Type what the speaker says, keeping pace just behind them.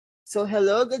So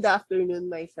hello, good afternoon,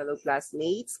 my fellow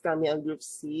classmates. Kami ang Group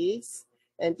 6,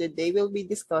 and today we'll be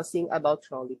discussing about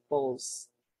trolley poles.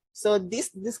 So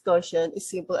this discussion is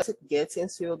simple as it gets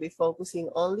since we will be focusing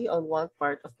only on one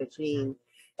part of the train.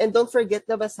 And don't forget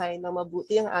na basahin ng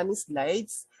mabuti ang aming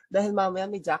slides dahil mamaya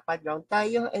may jackpot round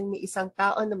tayo and may isang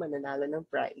tao na mananalo ng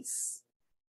prize.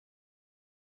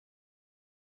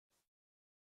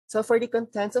 So for the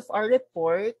contents of our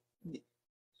report,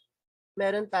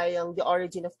 meron tayong the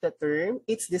origin of the term,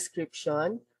 its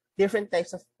description, different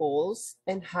types of poles,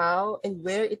 and how and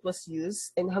where it was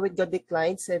used, and how it got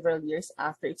declined several years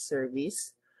after its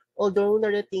service. Although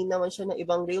na-retain naman siya ng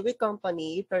ibang railway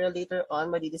company, pero later on,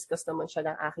 madidiscuss naman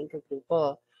siya ng aking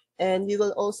kagrupo. And we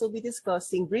will also be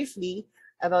discussing briefly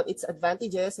about its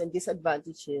advantages and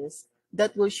disadvantages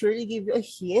that will surely give you a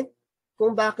hint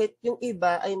kung bakit yung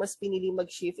iba ay mas pinili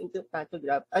mag-shift into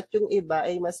pantograph at yung iba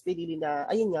ay mas pinili na,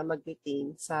 ayun nga,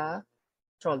 mag-retain sa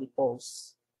trolley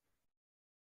poles.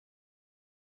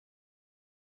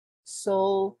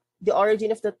 So, the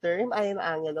origin of the term, I am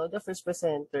Angelo, the first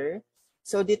presenter.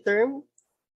 So, the term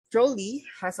trolley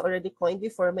has already coined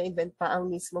before ma-invent pa ang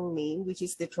mismong name, which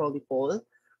is the trolley pole.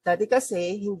 Dati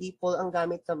kasi, hindi pole ang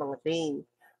gamit ng mga train.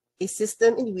 A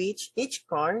system in which each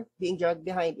car being dragged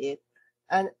behind it,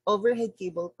 an overhead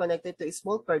cable connected to a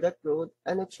small car that rode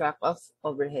on a track of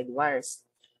overhead wires.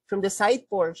 From the side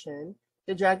portion,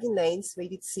 the dragging lines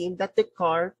made it seem that the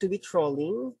car to be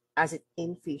trolling as it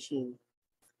in fishing.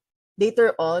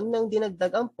 Later on, nang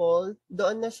dinagdag ang pole,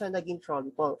 doon na siya naging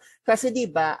trolley pole. Kasi di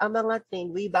ba ang mga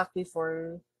train way back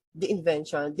before the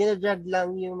invention, dinadrag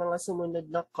lang yung mga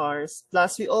sumunod na cars.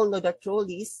 Plus, we all know that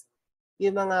trolleys,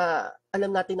 yung mga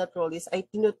alam natin na trolleys ay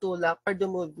tinutulak or the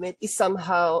movement is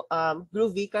somehow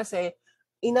groovy kasi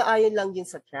inaayon lang yun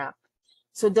sa track.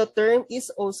 So the term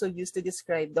is also used to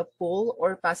describe the pole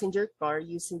or passenger car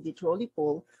using the trolley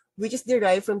pole, which is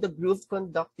derived from the grooved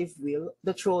conductive wheel,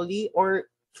 the trolley or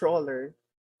troller.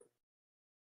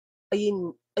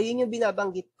 Ayun yung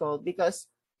binabanggit ko because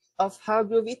of how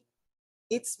groovy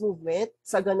its movement,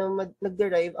 sa ganun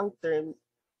nag-derive ang term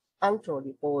ang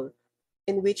trolley pole,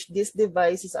 in which this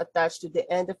device is attached to the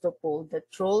end of the pole that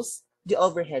trolls the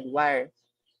overhead wire.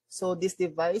 So this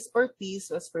device or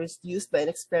piece was first used by an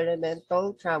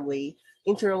experimental tramway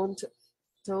in Toronto,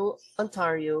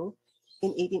 Ontario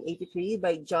in 1883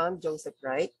 by John Joseph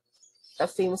Wright, a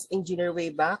famous engineer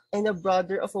way back and a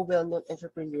brother of a well-known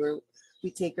entrepreneur,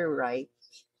 Whittaker Wright.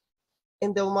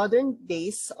 In the modern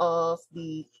days of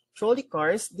the trolley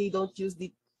cars, they don't use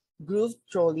the grooved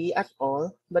trolley at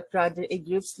all, but rather a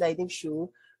grooved sliding shoe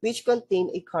which contain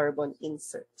a carbon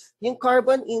insert. Yung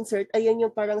carbon insert, ayun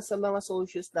yung parang sa mga sole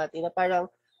shoes natin na parang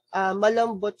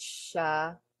malambot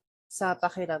siya sa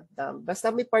pakiramdam.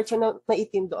 Basta may part siya na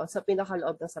maitim doon sa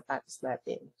pinakaloob ng sapatos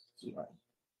natin. Yun.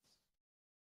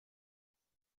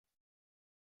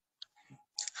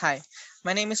 Hi,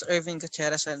 my name is Irvin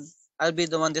Gutierrez and I'll be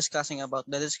the one discussing about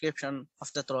the description of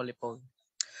the trolley pole.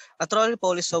 A trolley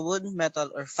pole is a wood,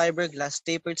 metal, or fiberglass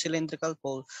tapered cylindrical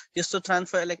pole used to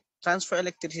transfer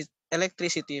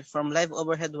electricity from live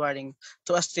overhead wiring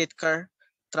to a streetcar,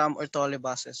 tram, or trolley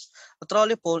buses. A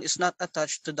trolley pole is not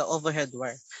attached to the overhead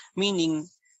wire, meaning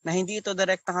na hindi ito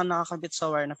direktang nakakabit sa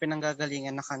wire na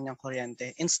pinanggagalingan ng kanyang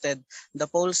kuryente. Instead, the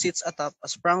pole sits atop a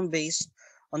sprung base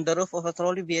on the roof of a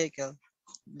trolley vehicle.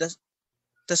 The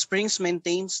springs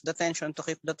maintains the tension to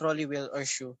keep the trolley wheel or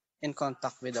shoe in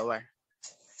contact with the wire.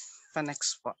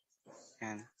 Next po.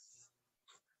 Yan.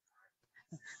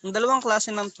 Ang dalawang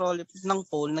klase ng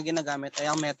pole na ginagamit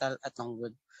ay ang metal at ang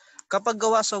wood. Kapag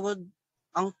gawa sa wood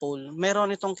ang pole,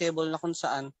 meron itong cable na kung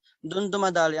saan doon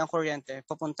dumadali ang kuryente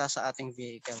papunta sa ating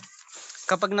vehicle.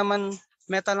 Kapag naman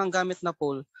metal ang gamit na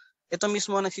pole, ito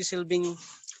mismo nagsisilbing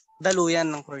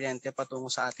daluyan ng kuryente patungo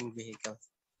sa ating vehicle.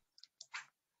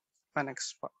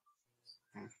 Next po.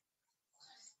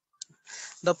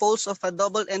 The poles of a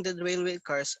double-ended railway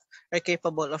cars are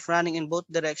capable of running in both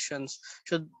directions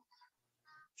should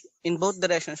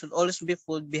always be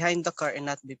pulled behind the car and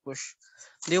not be pushed.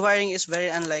 The wiring is very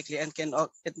unlikely and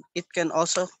it can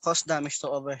also cause damage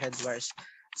to overhead wires.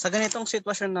 Sa ganitong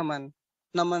sitwasyon naman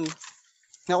na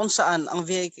kung saan ang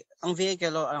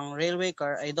vehicle o ang railway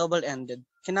car ay double-ended,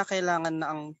 kinakailangan na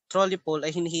ang trolley pole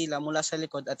ay hinihila mula sa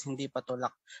likod at hindi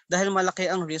patulak dahil malaki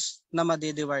ang risk na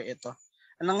madidiwire ito.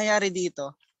 Ang nangyayari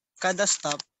dito, kada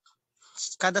stop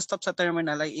sa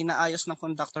terminal ay inaayos ng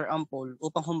conductor ang pole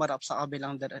upang humarap sa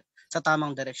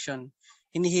tamang direksyon.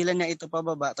 Hinihila niya ito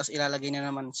pababa tapos ilalagay niya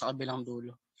naman sa kabilang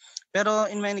dulo. Pero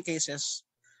in many cases,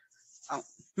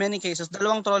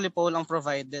 dalawang trolley pole ang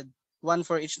provided, one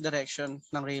for each direction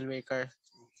ng railway car.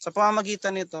 Sa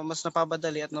pamamagitan nito, mas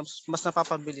napapadali at mas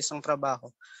napapabilis ang trabaho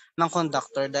ng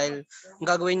conductor dahil ang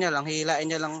gagawin niya lang, hihilain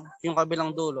niya lang yung kabilang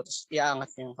dulo tapos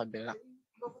iaangat niya yung kabila.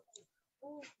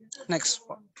 Next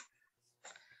po.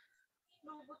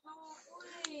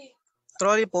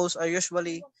 Trolley poles are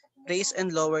usually raised and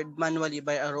lowered manually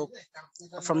by a rope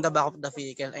from the back of the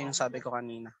vehicle, ayun sabi ko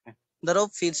kanina. The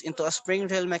rope feeds into a spring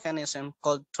rail mechanism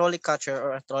called trolley catcher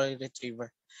or a trolley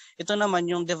retriever. Ito naman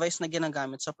yung device na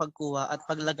ginagamit sa pagkuha at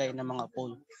paglagay ng mga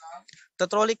pole. The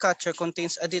trolley catcher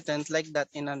contains a detent like that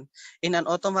in an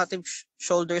automatic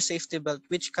shoulder safety belt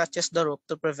which catches the rope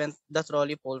to prevent the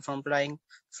trolley pole from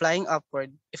flying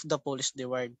upward if the pole is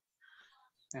dewired.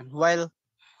 And while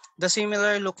the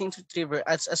similar looking retriever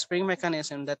adds a spring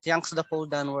mechanism that yanks the pole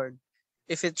downward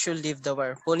if it should leave the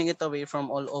wire, pulling it away from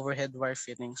all overhead wire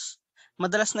fittings.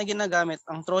 Madalas na ginagamit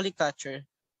ang trolley catcher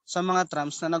sa mga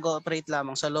trams na nag-ooperate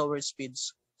lamang sa lower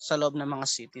speeds sa loob ng mga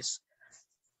cities.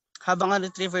 Habang ang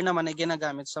retriever naman ay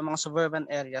ginagamit sa mga suburban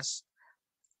areas,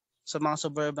 sa mga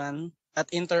suburban at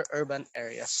interurban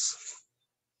areas.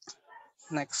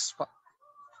 Next po.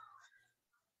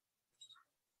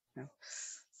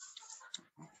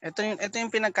 Ito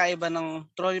yung pinagkaiba ng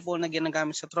trolley pole na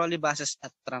ginagamit sa trolley buses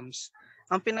at trams.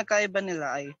 Ang pinagkaiba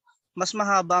nila ay mas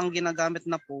mahaba ang ginagamit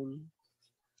na pole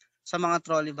sa mga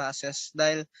trolley buses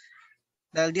dahil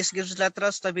this gives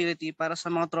lateral stability para sa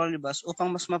mga trolley bus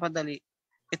upang mas mapadali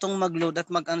itong mag-load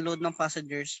at mag-unload ng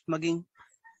passengers maging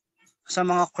sa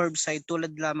mga curbside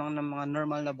tulad lamang ng mga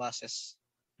normal na buses.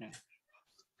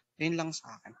 Yun lang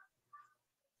sa akin.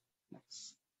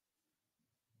 Next.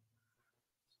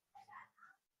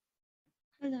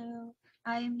 Hello,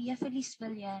 I'm Feliz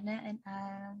Villana and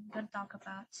I'm going to talk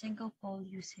about single pole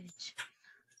usage.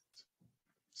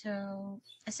 So,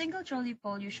 a single trolley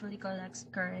pole usually collects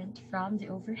current from the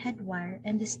overhead wire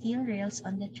and the steel rails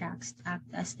on the tracks act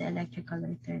as the electrical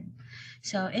return.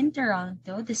 So, in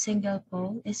Toronto, the single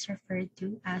pole is referred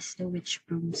to as the witch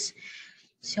brooms.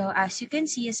 So, as you can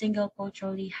see, a single pole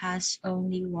trolley has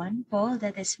only one pole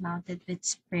that is mounted with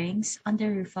springs on the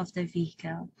roof of the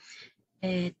vehicle.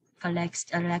 It collects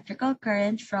electrical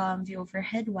current from the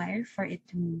overhead wire for it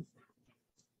to move.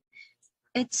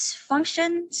 Its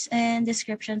functions and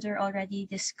descriptions are already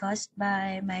discussed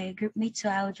by my groupmates, so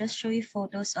I'll just show you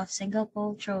photos of single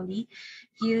pole trolley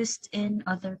used in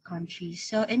other countries.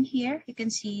 So in here, you can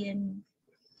see in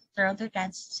Toronto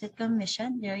Transit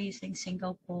Commission, they're using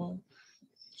single pole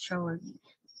trolley.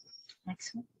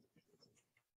 Next one.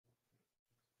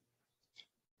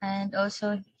 And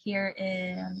also here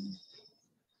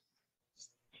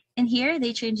in here,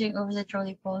 they're changing over the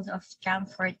trolley poles of tram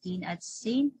 14 at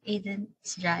St.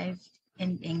 Aidan's Drive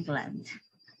in England.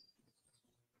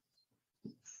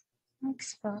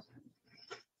 Next po.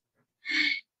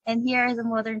 And here are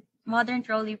the modern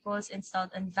trolley poles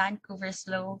installed on Vancouver's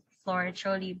low-floor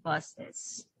trolley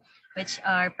buses, which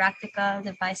are practical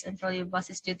device on trolley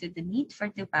buses due to the need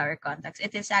for two power contacts.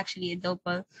 It is actually a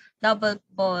double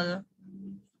pole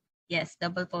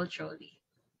trolley.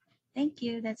 Thank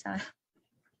you. That's all.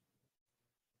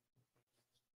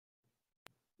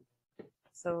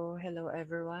 So, hello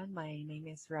everyone. My name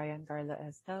is Ryan Carlo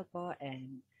Estalpo,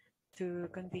 and to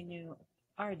continue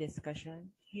our discussion,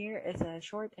 here is a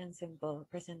short and simple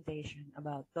presentation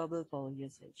about double pole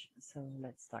usage. So,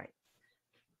 let's start.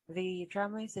 The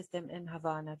tramway system in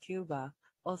Havana, Cuba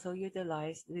also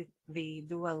utilized the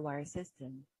dual wire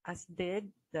system, as did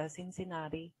the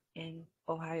Cincinnati and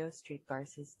Ohio streetcar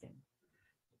system.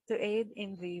 To aid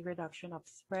in the reduction of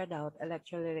spread out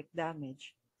electrolytic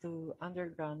damage to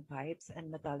underground pipes and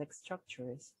metallic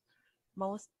structures,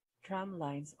 most tram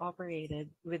lines operated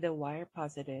with a wire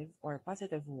positive or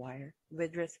positive wire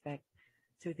with respect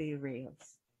to the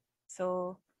rails.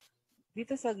 So,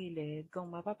 dito sa gilid, kung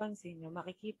mapapansin nyo,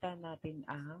 makikita natin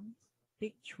ang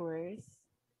pictures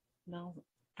ng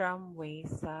tramway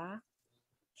sa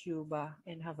Cuba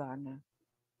and Havana.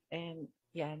 And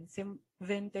yan,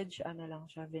 vintage lang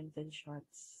siya, vintage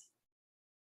shots.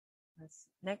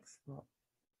 Next po.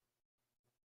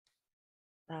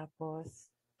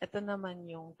 Tapos, ito naman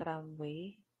yung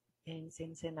tramway in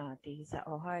Cincinnati sa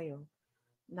Ohio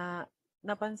na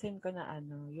napansin ko na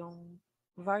yung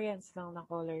variants lang na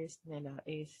colors nila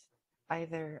is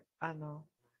either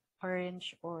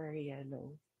orange or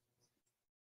yellow.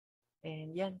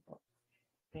 And yan po.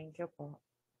 Thank you po.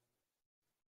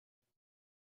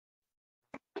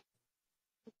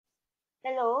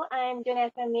 Hello, I'm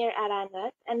Junessa Mir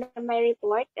Aranas, and my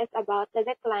report is about the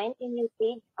decline in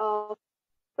usage of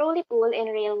trolley pool in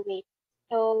railways.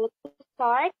 So to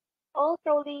start, all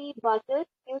trolley buses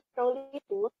use trolley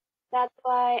pools. That's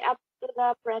why up to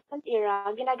the present era,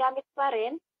 ginagamit pa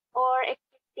rin or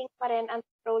distinct pa rin ang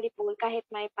trolley pole kahit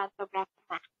may pantograph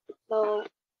na. So,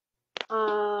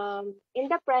 in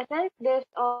the present, these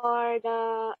are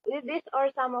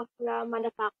some of the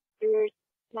manufacturers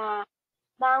na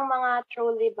ng mga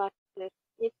trolley buses.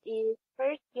 It is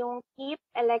first yung Keep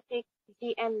Electric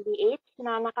GmbH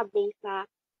na nakabase sa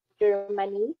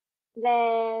Germany.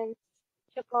 Then,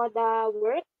 Skoda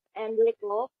Works and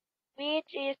Lico,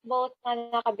 which is both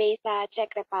na nakabase sa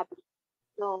Czech Republic.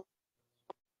 So,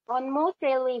 on most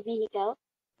railway vehicles,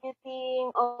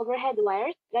 using overhead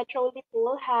wires, the trolley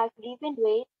pole has given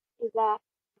way to the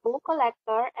bow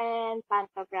collector and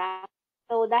pantograph.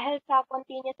 So dahil sa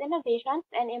continuous innovations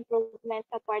and improvements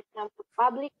sa parts ng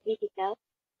public vehicles,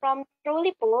 from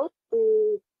trolley pole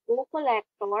to bow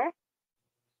collector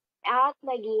at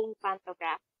naging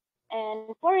pantograph.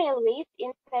 And for railways,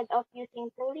 instead of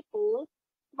using trolley pole,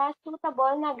 mas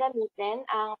suitable na gamitin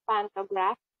ang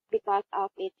pantograph because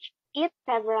of its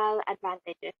several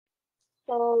advantages.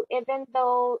 So even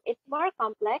though it's more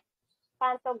complex,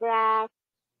 pantograph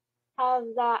have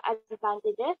the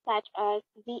advantages such as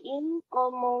being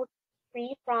almost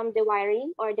free from the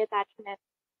wiring or detachment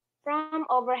from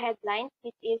overhead lines,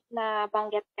 which is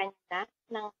nabanggit kanina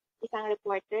ng isang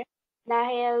reporter.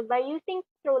 Dahil by using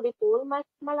trolley pole, mas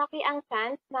malaki ang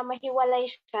chance na mahiwalay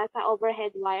siya sa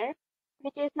overhead wire,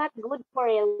 which is not good for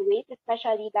railways,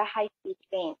 especially the high-speed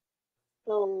trains.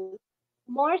 So,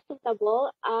 more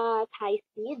suitable at high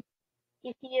speed,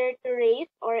 easier to raise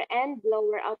or end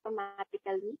lower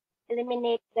automatically,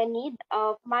 eliminate the need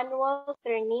of manual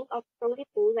turning of trolley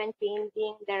pole when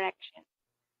changing direction.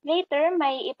 Later,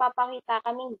 may ipapakita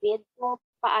kaming vid kung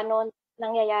paano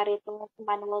nangyayari itong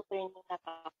manual turning na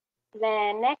to.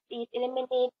 Then next is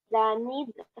eliminate the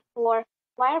need for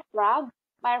wire frags,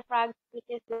 which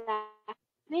is the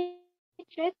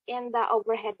switches in the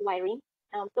overhead wiring,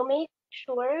 to make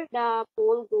sure the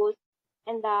pole goes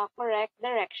in the correct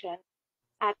direction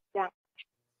at junction.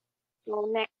 So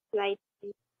next slide,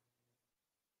 please.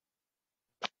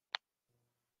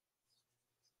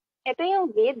 Ito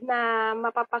yung vid na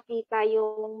mapapakita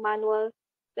yung manual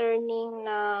turning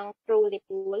ng trolley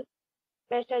pole.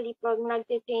 Especially pag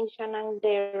nag-change siya ng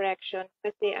direction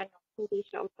kasi hindi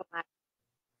siya automatic.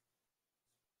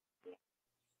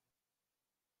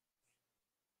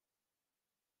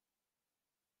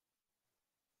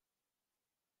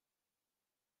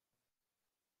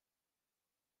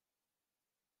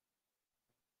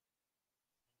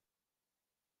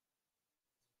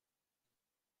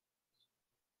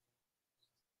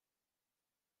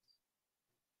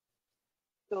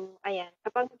 So, ayan.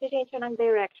 Kapag mag-change siya ng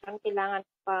direction, kailangan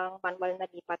pang manual na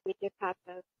lipat, which is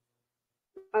hassle.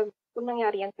 Kung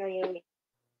nangyari yan sa railway.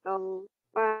 So,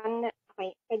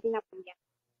 okay, pwede na po yan.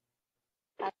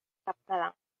 Stop na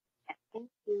lang. Yan.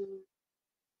 Thank you.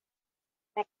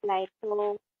 Next slide.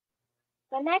 So,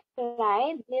 the next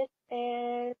slide, this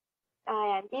is,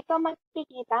 ayan, dito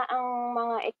makikita ang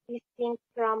mga existing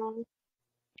tram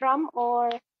or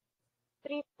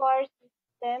three-car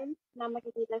system na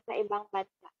makikita sa ibang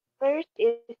bansa. First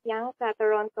is yung sa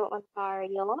Toronto,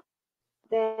 Ontario.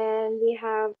 Then we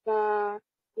have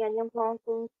yan yung Hong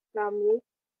Kong tram route.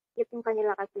 Yung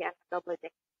kanila kasi double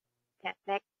deck. Yan,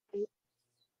 next please.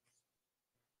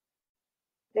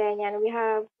 Then yan, we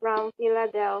have from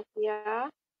Philadelphia,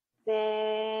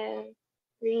 then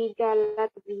Riga,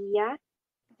 Latvia,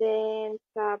 then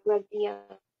sa Brazil.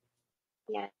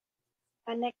 Yan.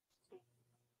 Next.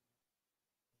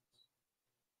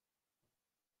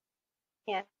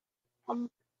 Yan.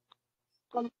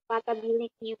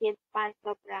 Compatibility with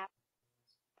pantograph.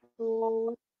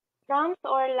 So, trams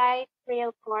or light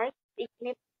rail cars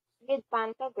equipped with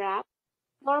pantograph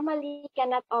normally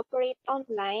cannot operate on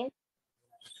lines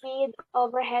with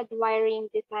overhead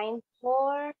wiring designed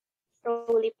for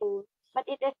trolley poles, but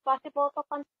it is possible to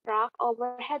construct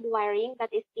overhead wiring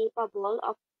that is capable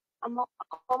of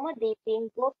accommodating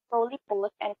both trolley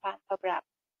poles and pantograph.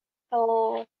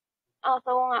 So,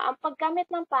 ang paggamit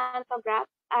ng pantograph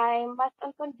ay mas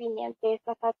inconvenient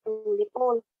kaysa sa trolley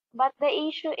pole. But the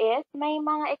issue is, may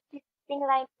mga existing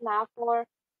lines na for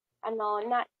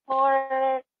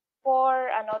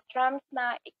trams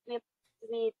na equipped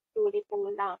with trolley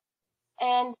pole lang.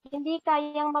 And hindi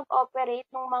kayang mag-operate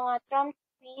ng mga tram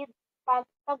speed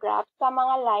pantograph sa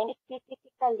mga line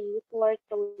specifically for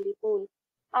trolley pole.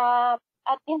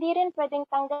 At hindi rin pwedeng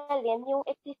tanggalin yung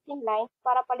existing lines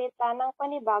para palitan ng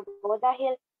panibago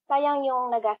dahil sayang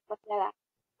yung nagastos nila.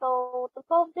 So, to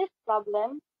solve this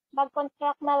problem,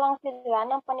 mag-construct na lang sila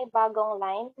ng panibagong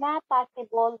line na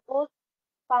possible both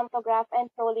pantograph and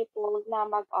trolley pole na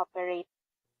mag-operate.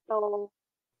 So,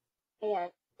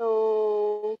 ayan.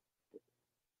 So,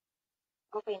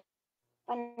 okay.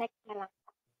 Connect na lang.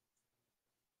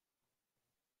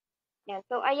 Yan.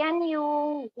 So, ayan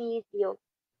yung video.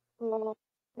 So,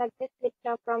 nag-slip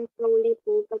siya from trolley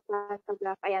pool to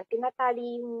pantograph. Ayan,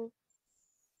 tinatali yung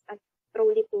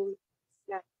trolley pool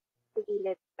yan, sa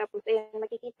gilid. Tapos, ayan,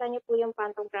 makikita niyo po yung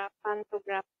pantograph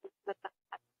sa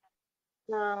taas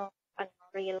ng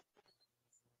rail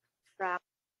track.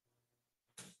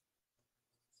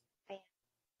 Ayan,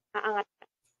 aangat ka.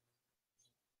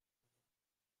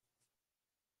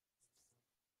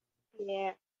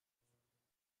 There.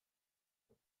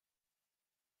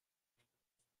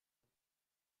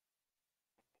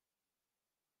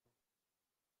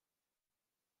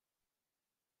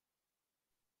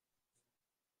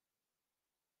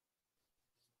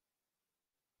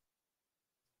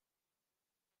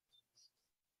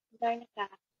 There na ka.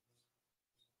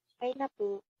 Ay na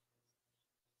po.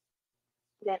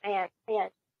 Then, ayan.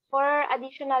 For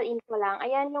additional info lang,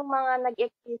 ayan yung mga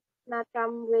nag-exist na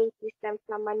tramway system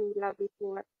sa Manila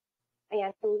before. Ayan,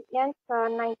 so yan sa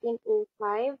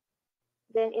 1905.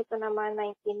 Then, ito naman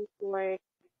 1940.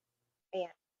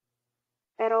 Ayan.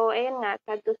 Pero, ayun nga,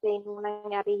 sad to say, nung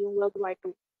nangyari yung World War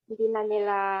II, hindi na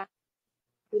nila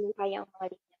binuhay ang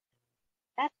mga linya.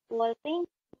 That's all. Thank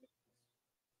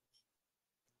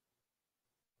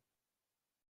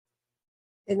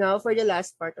And now for the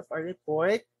last part of our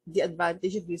report, the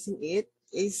advantage of using it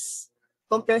is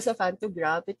compared sa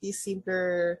pantograph, it is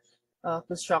simpler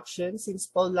construction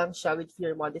since pole lang siya with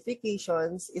fewer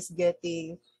modifications is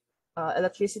getting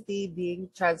electricity being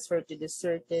transferred to the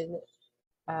certain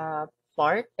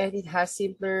part and it has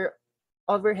simpler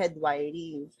overhead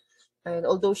wiring. And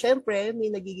although syempre may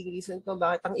nagiging reason kung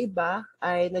bakit ang iba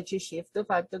ay nag-shift to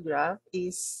pantograph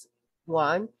is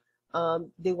one,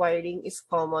 the wiring is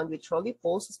common with trolley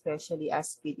poles, especially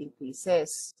as speed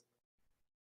increases.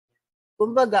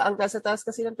 Kumbaga, ang nasa taas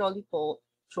kasi ng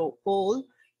pole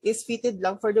is fitted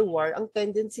lang for the wire. Ang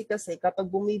tendency kasi kapag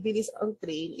bumibilis ang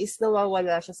train is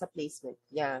nawawala siya sa placement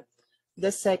niya. The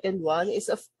second one is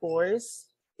of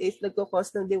course, if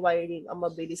nagkakos ng dewiring ang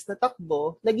mabilis na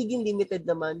takbo, nagiging limited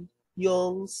naman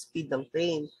yung speed ng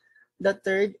train. The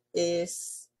third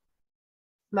is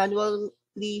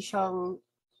manually siyang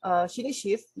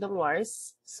shinishift ng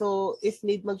wires. So, if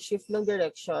need mag-shift ng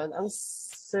direction, ang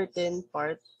certain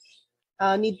part,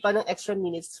 need pa ng extra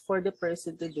minutes for the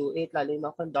person to do it, lalo yung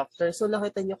mga conductor. So,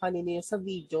 nakita nyo kanina yung sa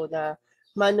video na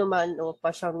mano-mano pa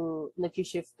siyang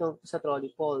nag-shift sa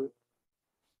trolley pole.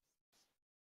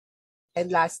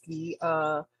 And lastly,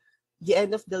 the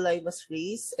end of the line was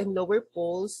raised and lower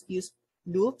poles use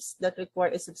loops that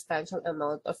require a substantial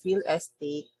amount of real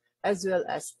estate as well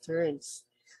as turns.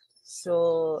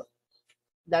 So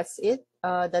that's it.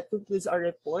 That concludes our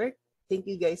report. Thank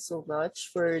you guys so much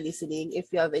for listening.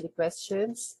 If you have any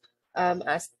questions,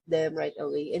 ask them right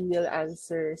away and we'll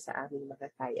answer sa aming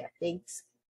makakaya. Thanks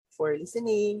for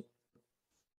listening.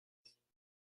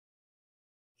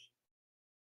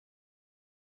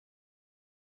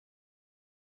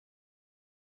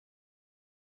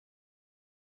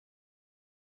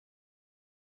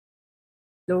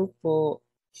 Hello po.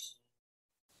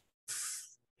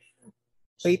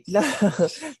 Wait lang.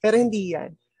 Pero hindi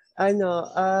yan.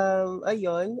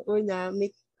 Ayun, una,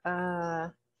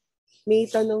 may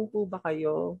tanong po ba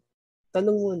kayo?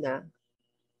 Tanong muna.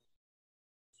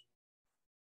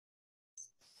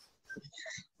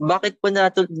 Bakit po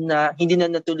hindi na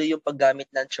natuloy yung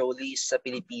paggamit ng trolleys sa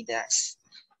Pilipinas?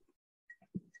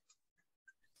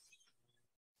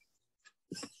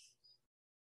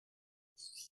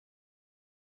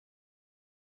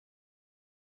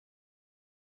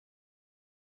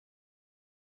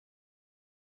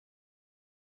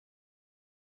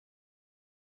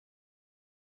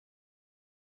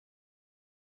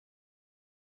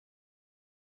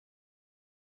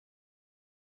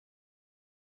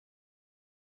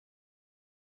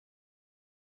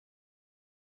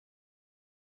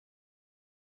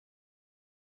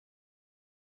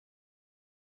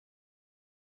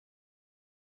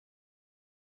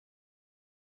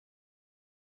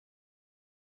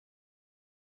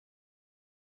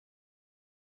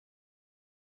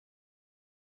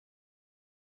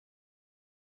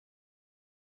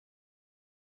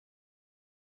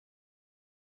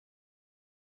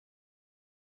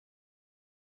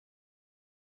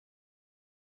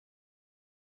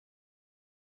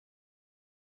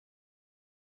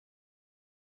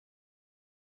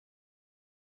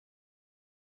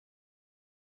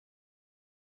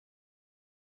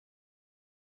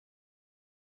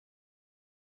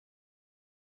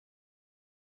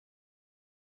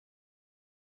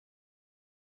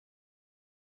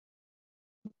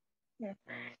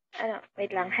 Wait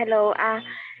lang. Hello.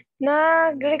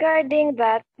 Regarding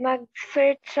that,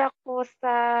 nag-search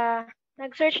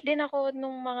din ako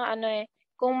nung mga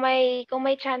kung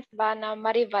may chance ba na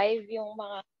ma-revive yung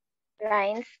mga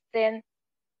lines. Then,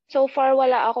 so far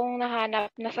wala akong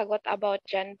nahanap na sagot about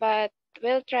dyan. But,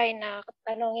 we'll try na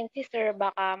tanungin si sir,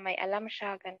 baka may alam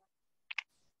siya, ganun.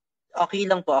 Okay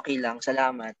lang po, okay lang.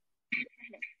 Salamat.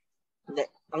 Hindi,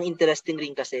 ang interesting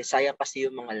rin kasi, sayang kasi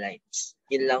yung mga lines.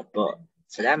 Yun lang po.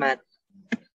 Salamat.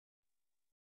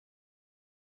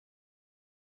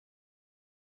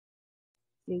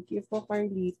 Thank you po,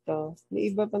 Carlito. May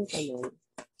iba pang tanong?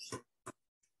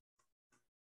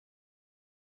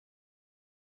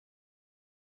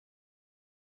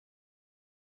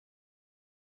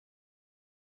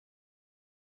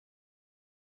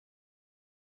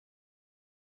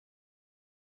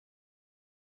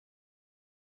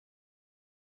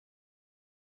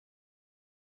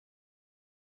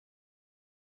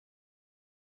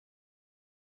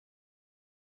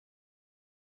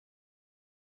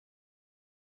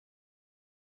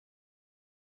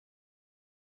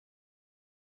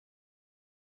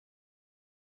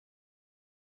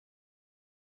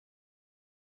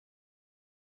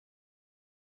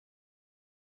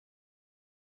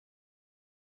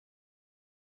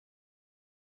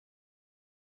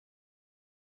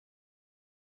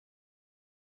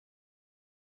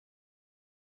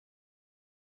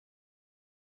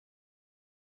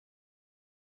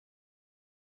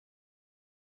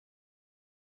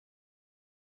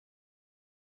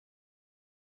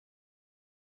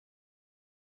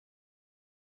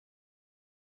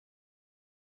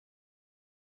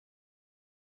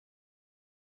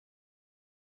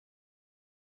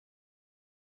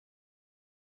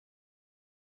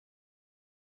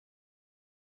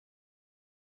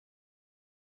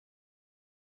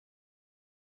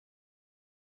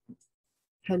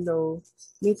 Hello.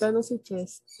 May tanong si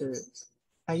Chester.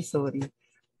 Ay, sorry.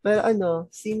 Pero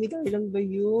similar lang ba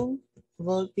yung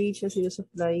voltage na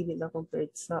sinusupply nila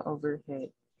compared sa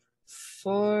overhead?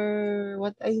 For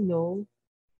what I know,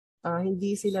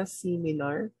 hindi sila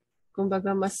similar.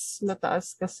 Kumbaga, mas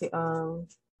mataas kasi ang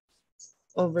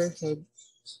overhead.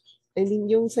 And then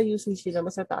yung sa usage nila,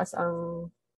 mas mataas ang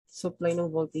supply ng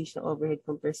voltage ng overhead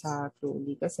compared sa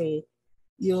trolley. Kasi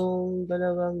yung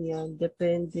dalawang yan,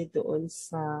 depende doon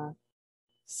sa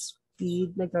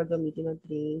speed na gagamitin ng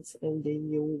trains and then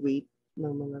yung weight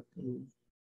ng mga train.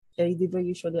 Eh, di ba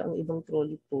usually ang ibang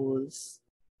trolley poles,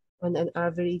 on an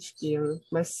average year,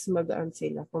 mas magaan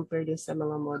sila compared din sa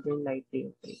mga modern light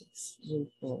rail trains. Yun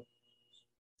po.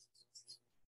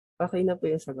 Okay na po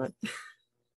yung sagot.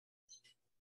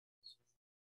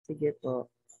 Sige po.